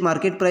म्हणजेच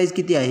मार्केट प्राइस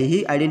किती आहे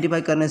ही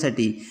आयडेंटिफाय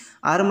करण्यासाठी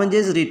आर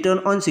म्हणजेच रिटर्न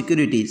ऑन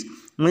सिक्युरिटीज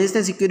म्हणजेच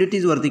त्या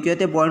सिक्युरिटीजवरती किंवा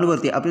त्या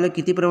बॉन्डवरती आपल्याला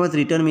किती प्रमाणात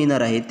रिटर्न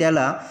मिळणार आहे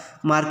त्याला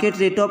मार्केट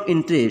रेट ऑफ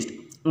इंटरेस्ट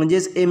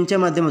म्हणजेच एमच्या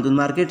माध्यमातून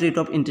मार्केट रेट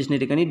ऑफ इंटरेस्टने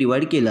ठिकाणी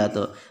डिवाइड केलं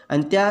जातं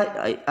आणि त्या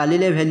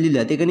आलेल्या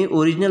व्हॅल्यूला ठिकाणी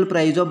ओरिजिनल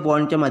प्राइस ऑफ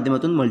बॉन्डच्या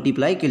माध्यमातून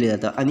मल्टिप्लाय केले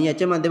जातं आणि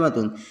याच्या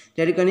माध्यमातून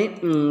त्या ठिकाणी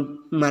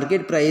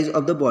market price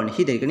of the bond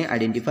ही त्या ठिकाणी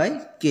आयडेंटिफाय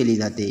केली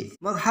जाते।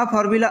 मग हा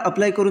फॉर्म्युला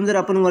अप्लाय करून जर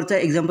आपण वरच्या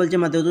एक्झाम्पलच्या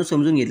माध्यमातून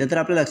समजून घेतलं तर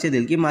आपल्याला लक्षात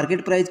येईल की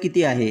मार्केट प्राइस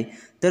किती आहे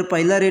तर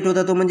पहिला रेट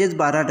होता तो म्हणजेच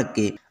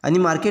 12% आणि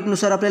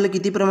मार्केटनुसार आपल्याला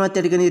किती प्रमाणात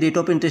त्या ठिकाणी रेट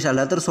ऑफ इंटरेस्ट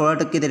आला तर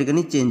 16% त्या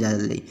ठिकाणी चेंज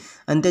झाले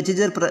आणि त्याची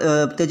जर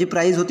त्याची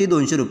प्राइस होती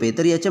 200 रुपये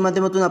तर याच्या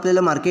माध्यमातून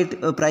आपल्याला मार्केट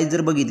प्राइस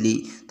जर बघितली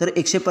तर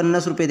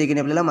 150 रुपये ठिकाणी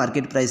आपल्याला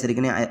मार्केट प्राइस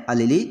ठिकाणी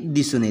आलेली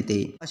दिसून येते।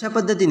 अशा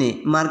पद्धतीने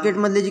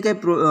मार्केटमधली जी काही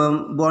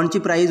बॉन्डची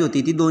प्राइस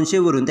होती ती 200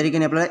 वरून त्या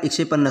ठिकाणी आपल्याला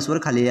 150 वर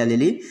खाली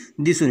आलेली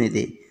दिसून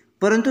येते।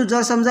 परंतु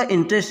जर समजा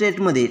इंटरेस्ट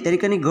रेटमध्ये त्या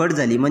ठिकाणी घट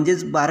झाली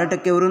म्हणजेच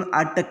 12% वरून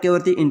 8%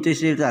 वरती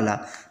इंटरेस्ट रेट आला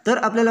तर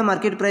आपल्याला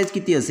मार्केट प्राइस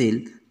किती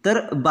असेल तर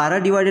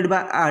 12/8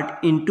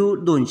 ×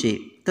 200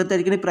 तर त्या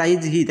ठिकाणी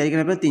प्राइस ही त्या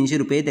ठिकाणी आपल्याला 300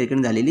 रुपये त्या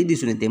ठिकाणी झालेली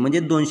दिसून येते म्हणजे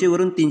 200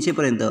 वरून 300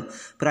 पर्यंत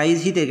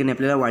प्राइस ही त्या ठिकाणी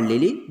आपल्याला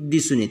वाढलेली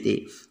दिसून येते।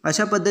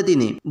 अशा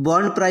पद्धतीने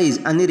बॉन्ड प्राइस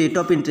आणि रेट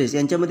ऑफ इंटरेस्ट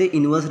यांच्यामध्ये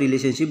इनव्हर्स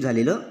रिलेशनशिप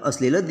झालेलं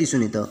असलेलं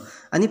दिसून येतं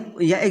आणि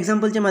या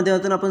एक्झाम्पलच्या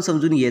माध्यमातून आपण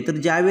समजून घे तर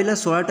ज्या वेळेला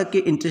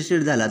 16% इंटरेस्ट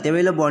रेट झाला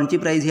त्यावेळेला बॉन्डची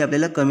प्राइस ही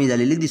आपल्याला कमी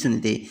झालेली दिसून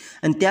येते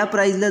आणि त्या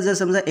प्राइसला जर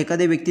समजा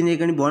एखाद्या व्यक्तीने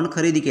ठिकाणी बॉन्ड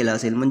खरेदी केला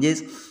असेल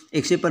म्हणजेच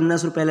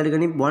 150 रुपयाला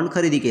ठिकाणी बॉन्ड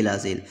खरेदी केला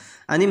असेल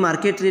आणि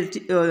मार्केट रेट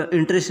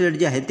इंटरेस्ट रेट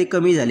जे आहेत ते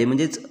कमी झाले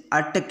म्हणजेच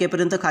 8%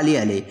 पर्यंत खाली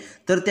आले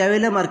तर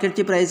त्यावेळेला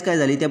मार्केटची प्राइस काय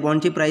झाली त्या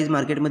बॉन्डची प्राइस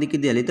मार्केटमध्ये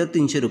किती झाली तर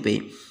 300 रुपये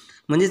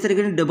म्हणजेच त्या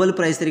ठिकाणी डबल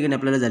प्राइस त्या ठिकाणी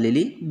आपल्याला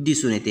झालेली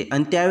दिसून येते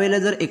आणि त्यावेळेला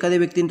जर एखाद्या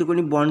व्यक्तीने तो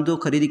कोणी बॉन्ड जो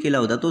खरेदी केला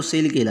होता तो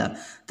सेल केला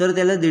तर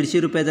त्याला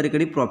 150 रुपयाचा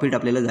ठिकाणी प्रॉफिट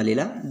आपल्याला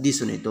झालेला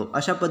दिसून येतो।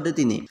 अशा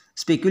पद्धतीने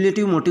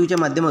स्पेक्युलेटिव्ह मोटिव्हच्या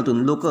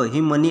माध्यमातून लोक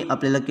ही मनी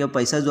आपल्याला किंवा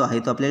पैसा जो आहे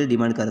तो आपल्याला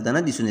डिमांड करताना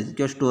दिसून येतो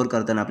किंवा स्टोअर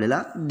करताना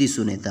आपल्याला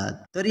दिसून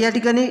येतात। तर या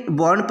ठिकाणी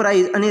बॉन्ड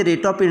प्राइस आणि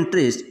रेट ऑफ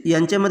इंटरेस्ट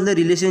यांच्यामधलं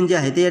रिलेशन जे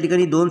आहे ते या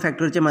ठिकाणी 2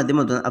 फॅक्टरच्या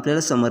माध्यमातून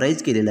आपल्याला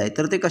समराइज केलेलं आहे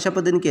तर ते कशा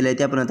पद्धतीने केलं आहे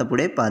ते आपण आता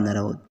पुढे पाहणार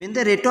आहोत। When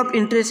the rate of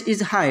interest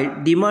is hi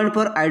demand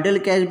for idle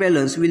cash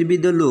balance will be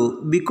the low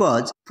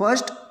because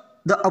first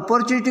the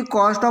opportunity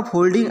cost of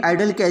holding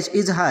idle cash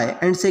is high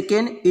and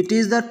second it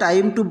is the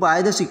time to buy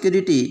the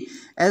security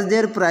as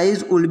their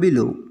price will be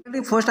low।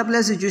 First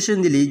आपल्याला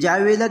situation दिली ज्या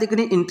वेळेला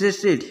ठिकाणी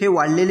interest rate हे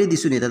वाढलेले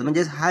दिसून येतात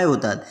म्हणजे हाय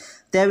होतात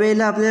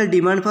त्यावेळेला आपल्याला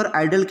demand for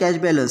idle cash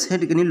balance हे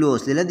ठिकाणी लो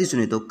असलेला दिसून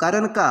येतो।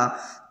 कारण का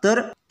तर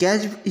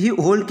कॅश ही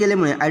होल्ड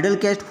केल्यामुळे आयडल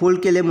कॅश होल्ड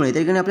केल्यामुळे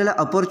त्या ठिकाणी आपल्याला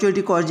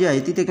अपॉर्च्युनिटी कॉस्ट जी आहे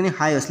ती ठिकाणी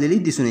हाय असलेली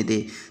दिसून येते।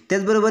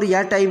 त्याचबरोबर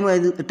या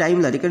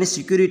टाईमला ठिकाणी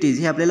सिक्युरिटीज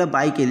हे आपल्याला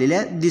बाय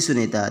केलेल्या दिसून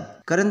येतात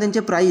कारण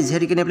त्यांच्या प्राइस ह्या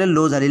ठिकाणी आपल्याला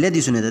लो झालेल्या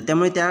दिसून येतात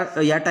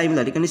त्यामुळे या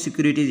टाईमला ठिकाणी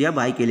सिक्युरिटीज या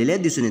बाय केलेल्या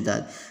दिसून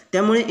येतात।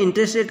 त्यामुळे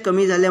इंटरेस्ट रेट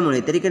कमी झाल्यामुळे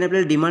त्या ठिकाणी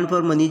आपल्याला डिमांड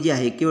फॉर मनी जी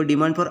आहे किंवा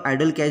demand for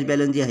idle cash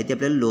balance जी आहे ती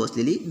आपल्याला लो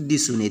असलेली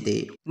दिसून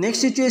येते।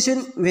 Next situation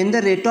when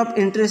the rate of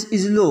interest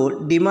is low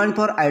demand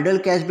for idle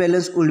cash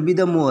balance will be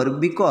the more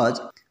because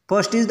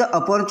first is the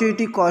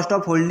opportunity cost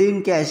of holding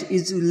cash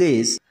is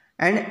less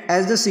and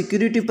as the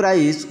security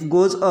price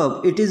goes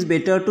up it is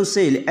better to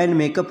sell and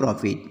make a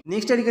profit।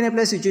 Next या ठिकाणी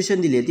आपल्याला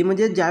situation दिली आहे ती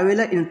म्हणजे ज्या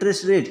वेळेला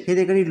interest rate हे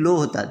ठिकाणी लो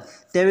होतात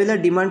त्यावेळेला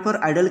demand for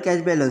idle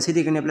cash balance हे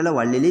ठिकाणी आपल्याला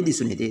वाढलेली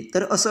दिसून येते।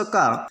 तर असं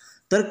का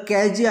तर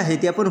कॅश जी आहे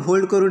ती आपण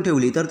होल्ड करून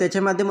ठेवली तर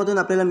त्याच्या माध्यमातून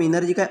आपल्याला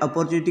मिळणारी जी काय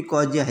अपॉर्च्युनिटी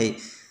कॉस्ट जी आहे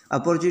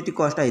अपॉर्च्युनिटी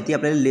कॉस्ट आहे ती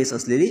आपल्याला लेस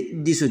असलेली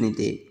दिसून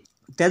येते।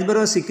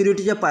 त्याचबरोबर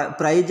सिक्युरिटीच्या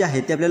प्राइस ज्या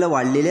आहेत ते आपल्याला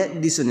वाढलेल्या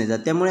दिसून येतात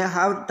त्यामुळे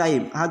हा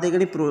टाईम हा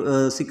ठिकाणी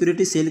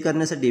सिक्युरिटी सेल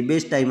करण्यासाठी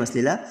बेस्ट टाईम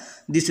असलेला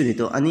दिसून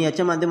येतो आणि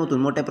याच्या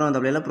माध्यमातून मोठ्या प्रमाणात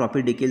आपल्याला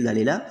प्रॉफिट देखील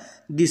झालेला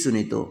दिसून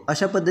येतो।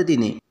 अशा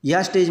पद्धतीने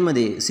या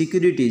स्टेजमध्ये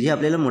सिक्युरिटीज हे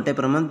आपल्याला मोठ्या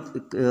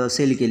प्रमाणात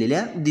सेल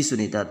केलेल्या दिसून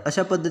येतात।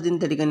 अशा पद्धतीने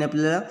त्या ठिकाणी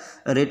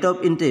आपल्याला रेट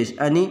ऑफ इंटरेस्ट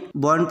आणि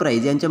बॉन्ड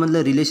प्राइस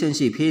यांच्यामधलं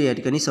रिलेशनशिप हे या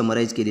ठिकाणी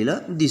समराइज केलेलं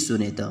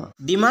दिसून येतं।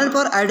 Demand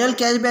for idle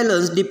cash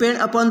balance depend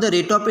upon the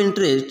rate of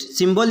interest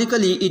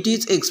symbolically it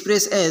is express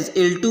as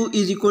L2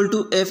 is equal to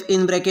F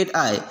in bracket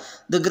I.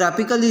 The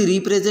graphically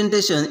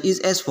representation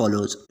is as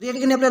follows। या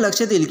ठिकाणी आपल्या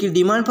लक्षात येईल की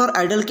demand for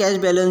idle cash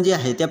balance जे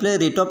आहे ते आपल्या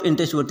रेट ऑफ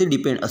इंटरेस्टवरती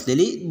डिपेंड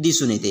असलेली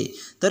दिसून येते।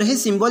 तर हे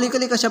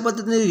सिम्बॉलिकली कशा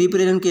पद्धतीने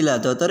रिप्रेझेंट केलं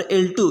जातं तर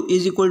L2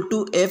 is equal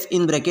to F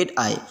in bracket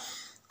I।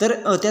 तर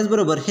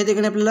त्याचबरोबर हे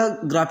ठिकाणी आपल्याला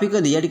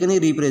ग्राफिकली या ठिकाणी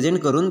रिप्रेझेंट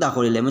करून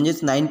दाखवलेलं आहे म्हणजेच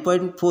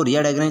 9.4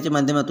 या डायग्रामच्या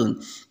माध्यमातून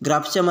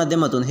ग्राफच्या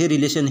माध्यमातून हे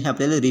रिलेशन हे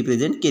आपल्याला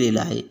रिप्रेझेंट केलेलं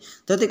आहे।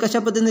 तर ते कशा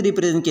पद्धतीने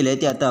रिप्रेझेंट केले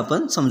आहे ते आता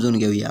आपण समजून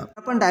घेऊया।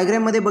 आपण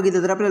डायग्राममध्ये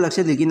बघितलं तर आपल्याला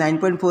लक्षात येईल की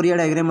 9.4 या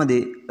डायग्राममध्ये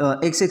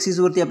एक्स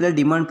ॲक्सिसवरती आपल्याला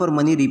डिमांड फॉर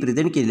मनी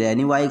रिप्रेझेंट केलेलं आहे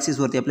आणि वाय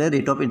ॲक्सिसवरती आपल्याला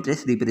रेट ऑफ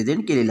इंटरेस्ट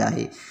रिप्रेझेंट केलेलं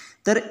आहे।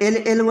 तर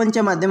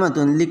L1च्या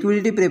माध्यमातून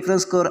लिक्विडिटी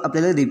प्रेफरन्स कर्व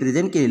आपल्याला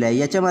रिप्रेझेंट केलेला आहे।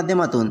 याच्या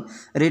माध्यमातून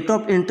रेट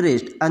ऑफ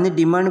इंटरेस्ट आणि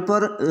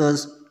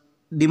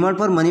demand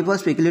for money for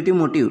speculative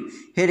motive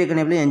हे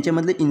ठिकाणी आपल्या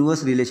यांच्यामधलं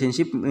इन्व्हर्स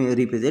रिलेशनशिप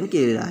रिप्रेझेंट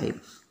केलेलं आहे।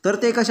 तर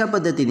ते कशा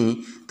पद्धतीने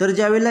तर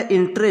ज्यावेळेला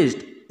इंटरेस्ट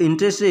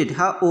इंटरेस्ट रेट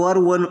हा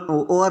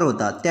OR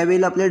होता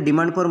त्यावेळेला आपल्याला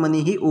demand for money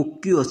he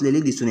OQ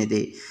असलेली दिसून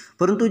येते.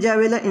 परंतु ज्या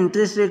वेळेला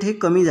इंटरेस्ट रेट हे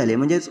कमी झाले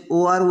म्हणजेच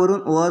OR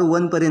वरून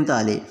OR1 पर्यंत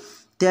आले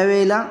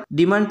त्यावेळेला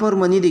डिमांड फॉर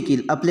मनी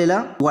देखील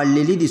आपल्याला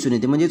वाढलेली दिसून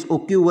येते. म्हणजेच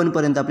OQ1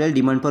 पर्यंत आपल्याला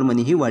डिमांड फॉर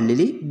मनी ही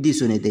वाढलेली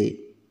दिसून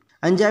येते.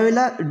 आणि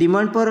ज्यावेळेला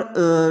डिमांड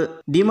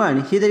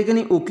ही त्या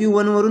ठिकाणी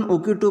OQ1 वरून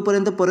OQ2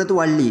 पर्यंत परत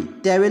वाढली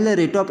त्यावेळेला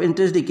रेट ऑफ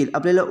इंटरेस्ट देखील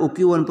आपल्याला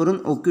OQ1 वरून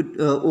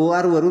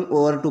OR वरून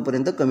OR2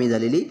 पर्यंत कमी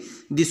झालेली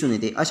दिसून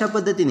येते. अशा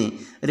पद्धतीने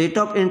रेट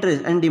ऑफ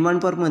इंटरेस्ट आणि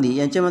demand for money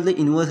यांच्यामधलं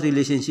inverse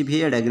relationship हे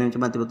या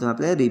डायग्रामच्या माध्यमातून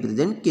आपल्याला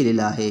रिप्रेझेंट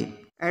केलेलं आहे.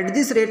 At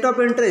this rate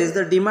of interest,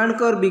 the demand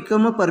curve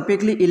become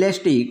perfectly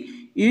elastic.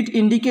 It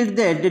indicates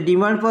that the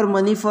demand for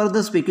money for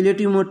the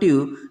speculative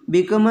motive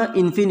become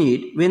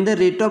infinite when the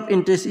rate of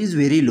interest is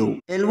very low.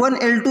 L1,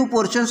 L2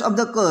 portions of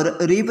the curve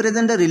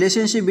represent the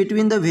relationship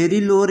between the very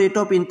low rate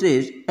of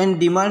interest and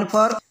demand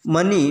for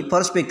money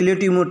for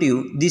speculative motive.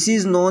 This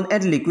is known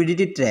as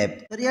liquidity trap.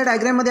 तर या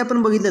diagram मध्ये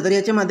आपण बघितलं तर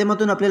याच्या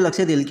माध्यमातून आपल्याला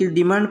लक्षात येईल की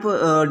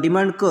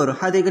डिमांड कर्व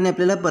हा ठिकाणी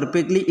आपल्याला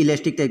परफेक्टली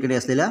इलास्टिक ठिकाणी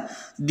असलेला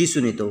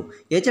दिसून येतो.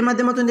 याच्या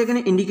माध्यमातून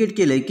ठिकाणी इंडिकेट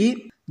केलंय की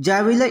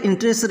ज्यावेळेला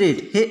इंटरेस्ट रेट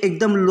हे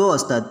एकदम लो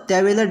असतात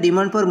त्यावेळेला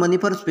demand for money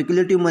for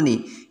speculative money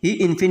he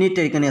infinite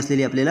ठिकाणी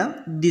असलेली आपल्याला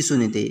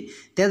दिसून येते.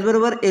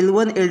 त्याचबरोबर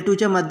L1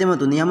 L2च्या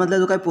माध्यमातून यामधला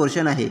जो काही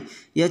पोर्शन आहे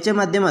याच्या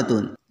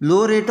माध्यमातून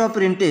low rate of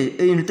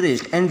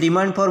interest and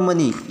demand for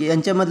मनी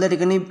यांच्यामधल्या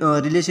ठिकाणी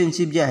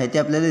रिलेशनशिप जे आहे ते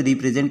आपल्याला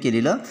रिप्रेझेंट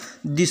केलेलं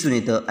दिसून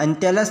येतं आणि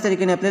त्यालाच त्या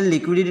ठिकाणी आपल्याला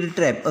लिक्विडिटी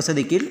ट्रॅप असं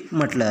देखील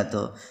म्हटलं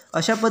जातं.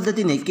 अशा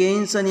पद्धतीने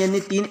केन्सन यांनी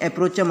 3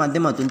 अप्रोचच्या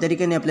माध्यमातून त्या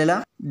ठिकाणी आपल्याला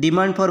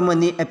डिमांड फॉर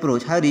मनी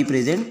अप्रोच हा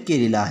रिप्रेझेंट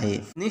केलेला आहे.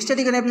 नेक्स्ट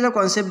ठिकाणी आपल्याला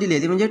कॉन्सेप्ट दिली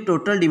आहे ती म्हणजे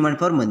टोटल डिमांड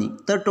फॉर मनी.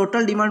 तर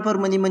टोटल डिमांड फॉर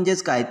मनी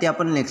म्हणजेच काय ते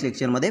आपण नेक्स्ट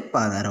लेक्चरमध्ये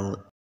पाहणार आहोत.